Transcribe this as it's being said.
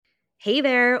Hey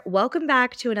there, welcome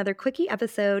back to another Quickie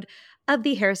episode of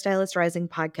the Hairstylist Rising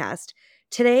podcast.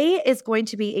 Today is going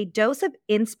to be a dose of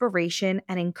inspiration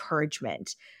and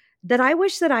encouragement that I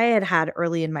wish that I had had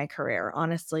early in my career,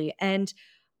 honestly. And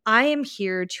I am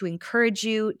here to encourage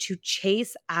you to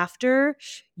chase after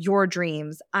your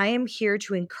dreams. I am here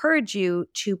to encourage you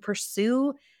to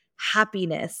pursue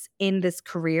happiness in this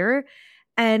career.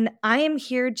 And I am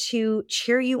here to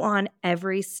cheer you on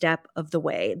every step of the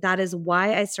way. That is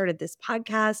why I started this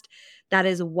podcast. That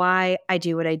is why I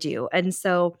do what I do. And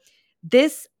so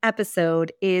this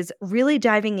episode is really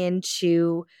diving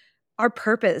into our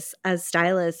purpose as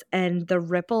stylists and the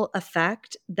ripple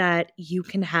effect that you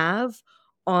can have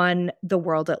on the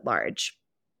world at large.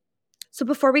 So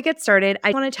before we get started,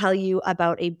 I want to tell you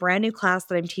about a brand new class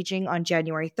that I'm teaching on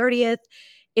January 30th.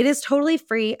 It is totally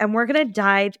free, and we're going to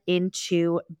dive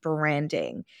into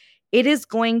branding. It is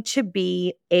going to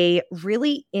be a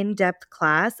really in-depth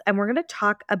class, and we're going to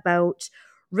talk about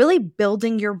really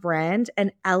building your brand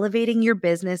and elevating your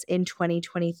business in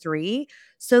 2023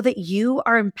 so that you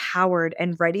are empowered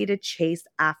and ready to chase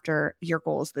after your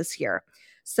goals this year.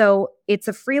 So it's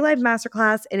a free live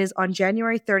masterclass. It is on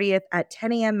January 30th at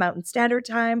 10 a.m. Mountain Standard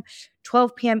Time,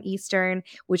 12 p.m. Eastern,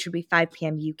 which would be 5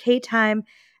 p.m. UK time.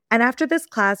 And after this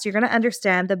class, you're going to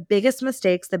understand the biggest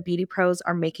mistakes that beauty pros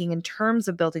are making in terms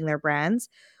of building their brands.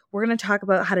 We're going to talk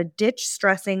about how to ditch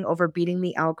stressing over beating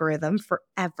the algorithm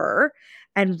forever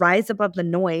and rise above the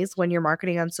noise when you're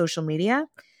marketing on social media.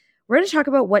 We're going to talk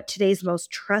about what today's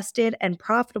most trusted and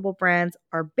profitable brands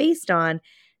are based on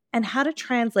and how to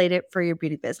translate it for your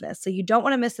beauty business. So you don't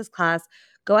want to miss this class.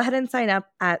 Go ahead and sign up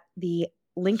at the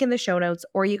link in the show notes,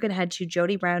 or you can head to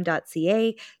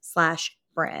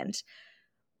jodybrown.ca/brand.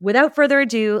 Without further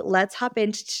ado, let's hop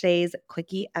into today's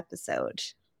Quickie episode.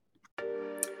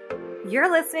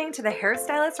 You're listening to the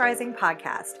Hairstylist Rising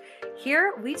podcast.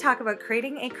 Here, we talk about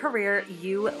creating a career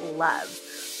you love.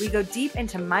 We go deep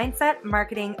into mindset,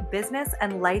 marketing, business,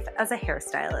 and life as a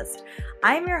hairstylist.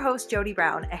 I am your host, Jody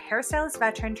Brown, a hairstylist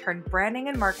veteran turned branding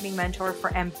and marketing mentor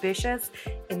for ambitious,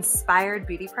 inspired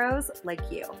beauty pros like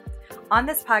you. On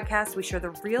this podcast, we share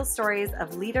the real stories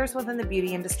of leaders within the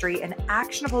beauty industry and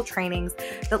actionable trainings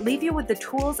that leave you with the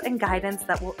tools and guidance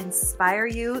that will inspire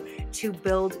you to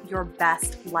build your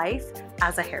best life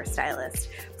as a hairstylist.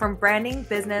 From branding,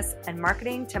 business, and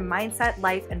marketing to mindset,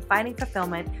 life, and finding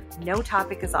fulfillment, no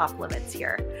topic is off limits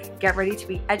here. Get ready to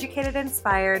be educated and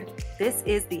inspired. This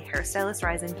is the Hairstylist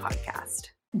Rising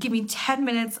podcast. Give me 10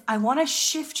 minutes. I want to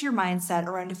shift your mindset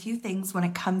around a few things when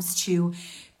it comes to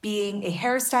being a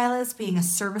hairstylist, being a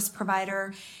service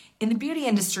provider in the beauty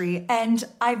industry. And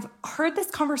I've heard this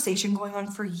conversation going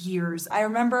on for years. I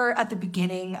remember at the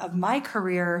beginning of my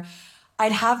career,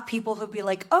 I'd have people who'd be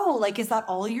like, oh, like, is that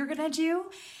all you're going to do?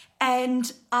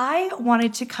 And I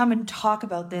wanted to come and talk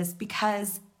about this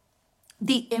because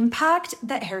the impact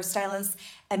that hairstylists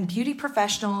and beauty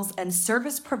professionals and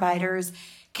service providers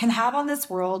can have on this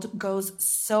world goes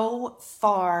so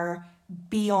far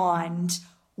beyond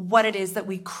what it is that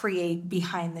we create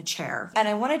behind the chair. And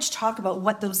I wanted to talk about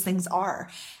what those things are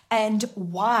and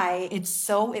why it's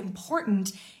so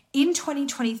important in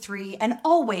 2023 and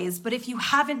always, but if you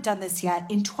haven't done this yet,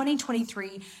 in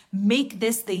 2023, make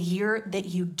this the year that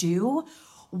you do,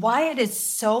 why it is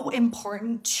so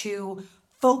important to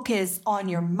focus on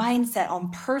your mindset,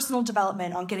 on personal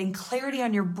development, on getting clarity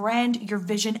on your brand, your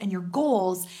vision, and your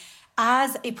goals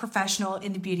as a professional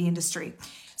in the beauty industry.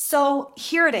 So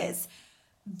here it is.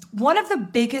 One of the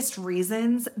biggest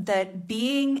reasons that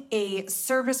being a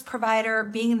service provider,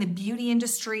 being in the beauty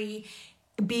industry,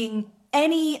 being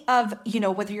any of,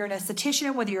 whether you're an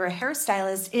esthetician, whether you're a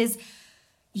hairstylist, is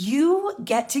you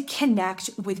get to connect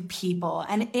with people.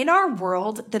 And in our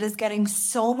world that is getting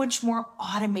so much more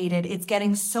automated, it's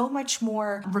getting so much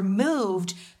more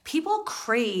removed, people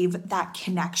crave that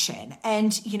connection.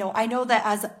 And, I know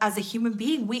that as a human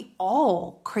being, we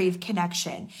all crave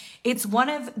connection. It's one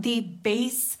of the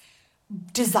base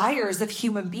desires of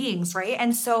human beings, right?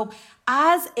 And so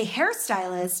as a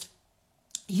hairstylist,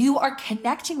 you are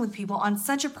connecting with people on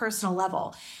such a personal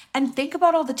level. And think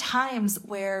about all the times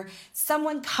where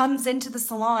someone comes into the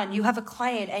salon, you have a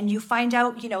client and you find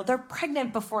out, they're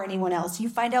pregnant before anyone else. You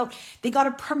find out they got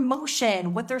a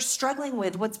promotion, what they're struggling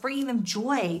with, what's bringing them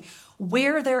joy,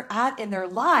 where they're at in their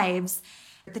lives.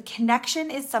 The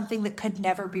connection is something that could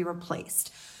never be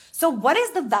replaced. So what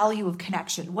is the value of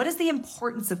connection? What is the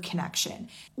importance of connection?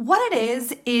 What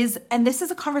it is, and this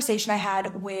is a conversation I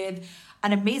had with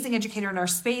an amazing educator in our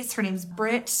space. Her name's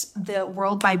Britt, the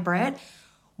World by Britt.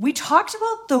 we talked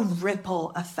about the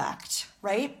ripple effect,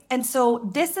 right? And so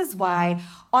this is why,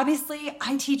 obviously,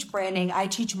 I teach branding, I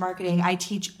teach marketing, I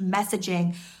teach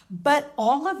messaging, but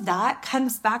all of that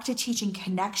comes back to teaching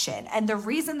connection. And the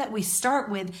reason that we start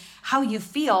with how you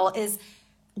feel is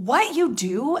what you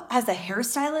do as a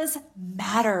hairstylist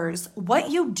matters. What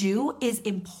you do is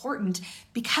important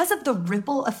because of the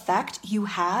ripple effect you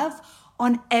have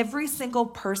on every single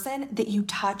person that you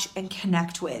touch and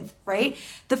connect with, right?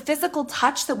 The physical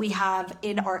touch that we have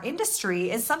in our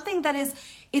industry is something that is,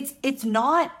 it's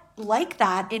not like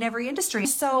that in every industry.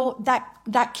 So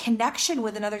that connection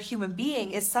with another human being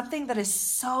is something that is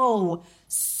so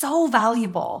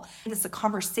valuable. This is a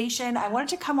conversation. I wanted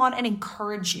to come on and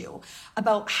encourage you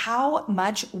about how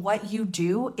much what you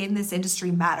do in this industry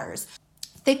matters.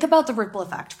 Think about the ripple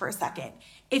effect for a second.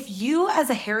 If you as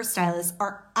a hairstylist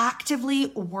are actively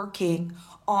working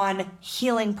on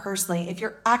healing personally, if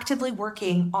you're actively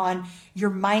working on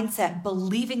your mindset,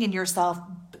 believing in yourself,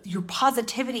 your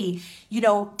positivity,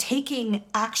 taking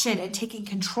action and taking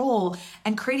control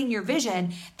and creating your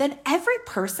vision, then every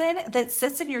person that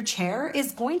sits in your chair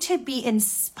is going to be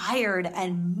inspired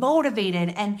and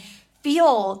motivated and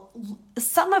feel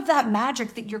some of that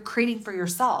magic that you're creating for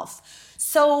yourself.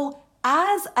 So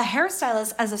as a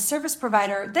hairstylist, as a service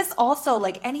provider, this also,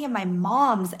 like any of my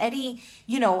moms,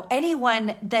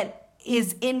 anyone that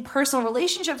is in personal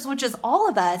relationships, which is all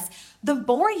of us, the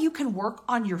more you can work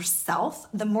on yourself,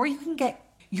 the more you can get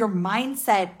your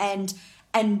mindset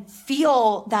and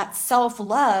feel that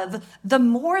self-love, the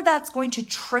more that's going to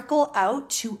trickle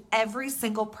out to every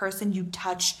single person you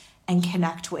touch and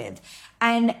connect with.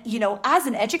 And, as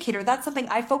an educator, that's something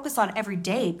I focus on every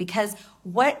day, because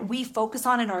what we focus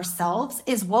on in ourselves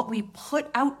is what we put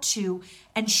out to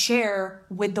and share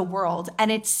with the world.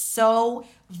 And it's so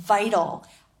vital.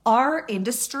 Our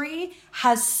industry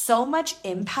has so much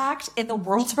impact in the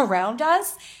world around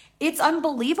us. It's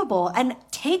unbelievable. And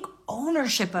take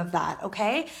ownership of that,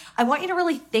 okay? I want you to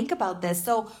really think about this.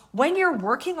 So when you're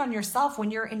working on yourself,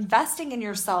 when you're investing in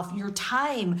yourself, your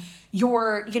time,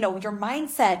 your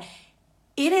mindset,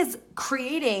 it is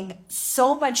creating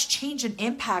so much change and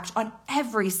impact on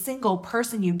every single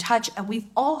person you touch. And we've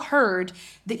all heard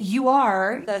that you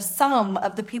are the sum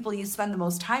of the people you spend the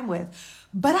most time with.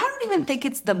 But I don't even think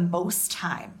it's the most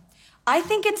time. I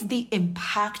think it's the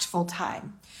impactful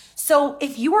time. So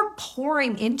if you are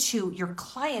pouring into your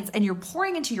clients and you're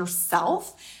pouring into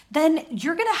yourself, then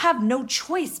you're going to have no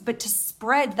choice but to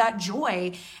spread that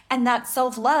joy and that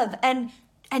self-love. And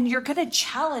you're going to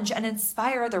challenge and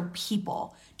inspire other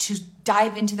people to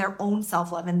dive into their own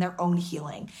self-love and their own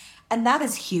healing. And that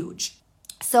is huge.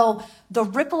 So the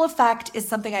ripple effect is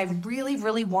something I really,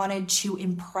 really wanted to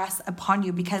impress upon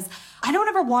you, because I don't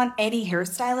ever want any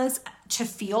hairstylist to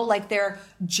feel like they're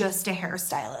just a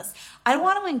hairstylist. I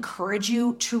want to encourage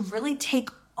you to really take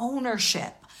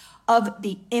ownership of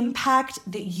the impact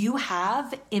that you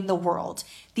have in the world,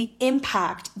 the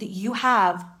impact that you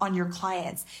have on your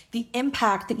clients, the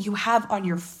impact that you have on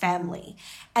your family.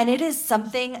 And it is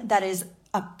something that is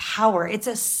a power. It's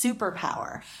a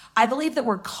superpower. I believe that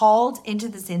we're called into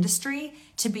this industry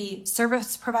to be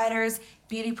service providers,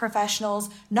 beauty professionals,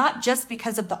 not just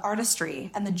because of the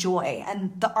artistry and the joy.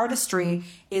 And the artistry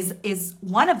is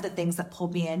one of the things that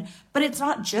pulled me in, but it's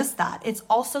not just that. It's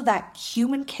also that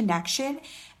human connection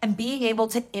and being able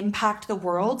to impact the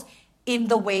world in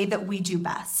the way that we do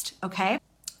best, okay?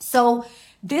 So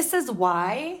this is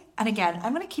why, and again,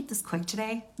 I'm going to keep this quick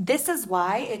today. This is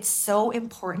why it's so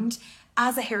important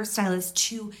as a hairstylist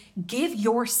to give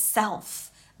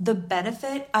yourself the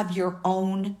benefit of your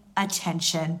own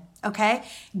attention, okay?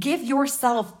 Give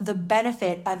yourself the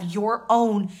benefit of your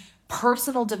own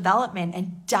personal development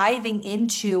and diving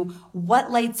into what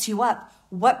lights you up,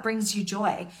 what brings you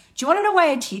joy. Do you want to know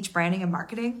why I teach branding and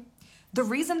marketing? The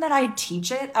reason that I teach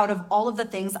it, out of all of the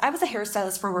things, I was a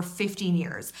hairstylist for over 15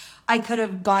 years. I could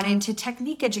have gone into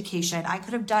technique education. I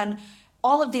could have done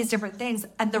all of these different things.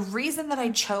 And the reason that I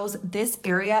chose this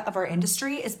area of our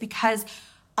industry is because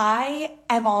I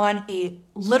am on a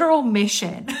literal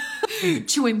mission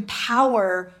to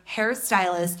empower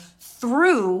hairstylists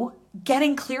through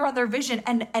getting clear on their vision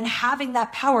and having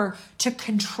that power to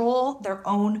control their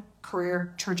own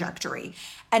career trajectory.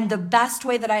 And the best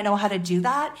way that I know how to do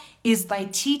that is by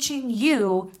teaching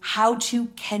you how to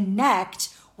connect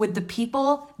with the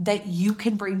people that you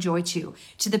can bring joy to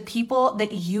the people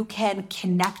that you can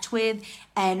connect with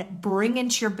and bring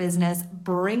into your business,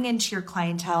 bring into your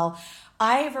clientele.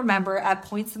 I remember at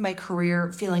points in my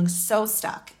career feeling so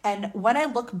stuck. And when I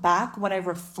look back, when I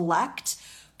reflect,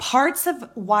 parts of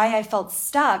why I felt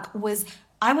stuck was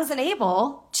I wasn't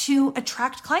able to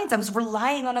attract clients. I was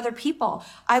relying on other people.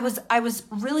 I was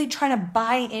really trying to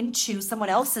buy into someone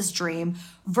else's dream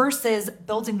versus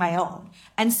building my own.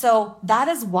 And so that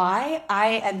is why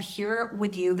I am here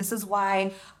with you. This is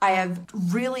why I have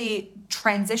really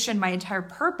transitioned my entire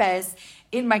purpose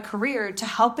in my career to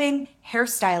helping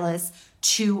hairstylists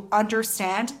to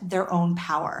understand their own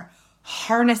power,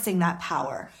 harnessing that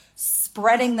power,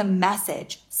 spreading the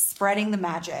message, spreading the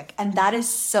magic. And that is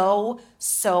so,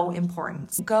 so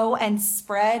important. Go and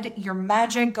spread your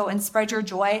magic, go and spread your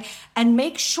joy, and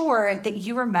make sure that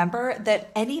you remember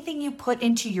that anything you put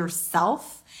into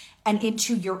yourself and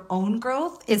into your own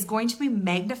growth is going to be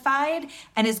magnified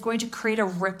and is going to create a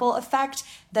ripple effect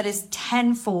that is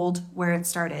tenfold where it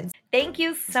started. Thank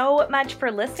you so much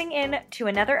for listening in to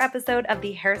another episode of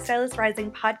the Hairstylist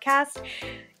Rising podcast.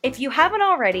 If you haven't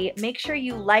already, make sure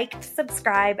you like,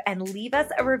 subscribe, and leave us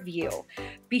a review.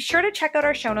 Be sure to check out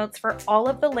our show notes for all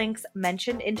of the links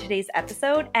mentioned in today's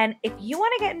episode. And if you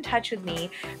want to get in touch with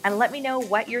me and let me know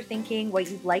what you're thinking,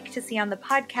 what you'd like to see on the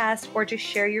podcast, or just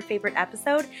share your favorite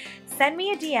episode, send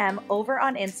me a DM over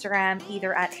on Instagram,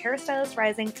 either at Hairstylist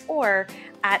Rising or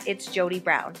at It's Jody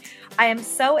Brown. I am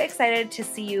so excited to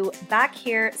see you back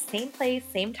here, same place,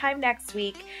 same time next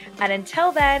week. And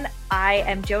until then, I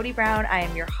am Jody Brown. I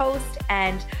am your host,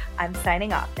 and I'm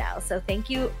signing off now. So thank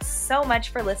you so much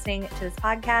for listening to this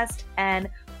podcast, and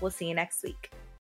we'll see you next week.